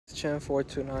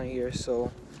429 here.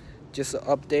 So just an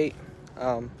update.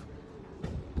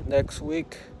 Next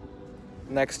week,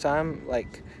 next time,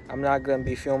 like I'm not gonna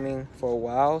be filming for a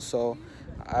while, so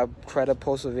I try to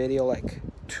post a video like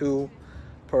two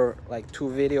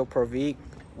video per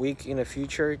week in the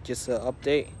future. Just an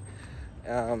update.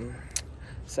 um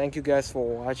Thank you guys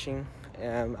for watching,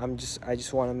 and I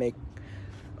just want to make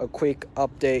a quick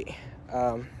update,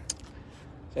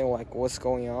 saying like what's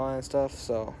going on and stuff.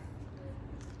 So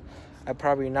I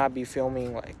probably not be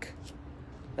filming like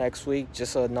next week.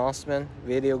 Just an announcement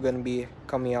video gonna be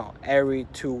coming out every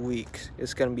 2 weeks.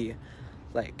 It's gonna be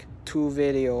like 2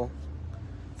 video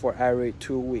for every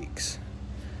 2 weeks.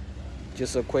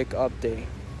 Just a quick update.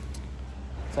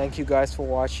 Thank you guys for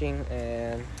watching,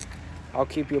 and I'll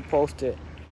keep you posted.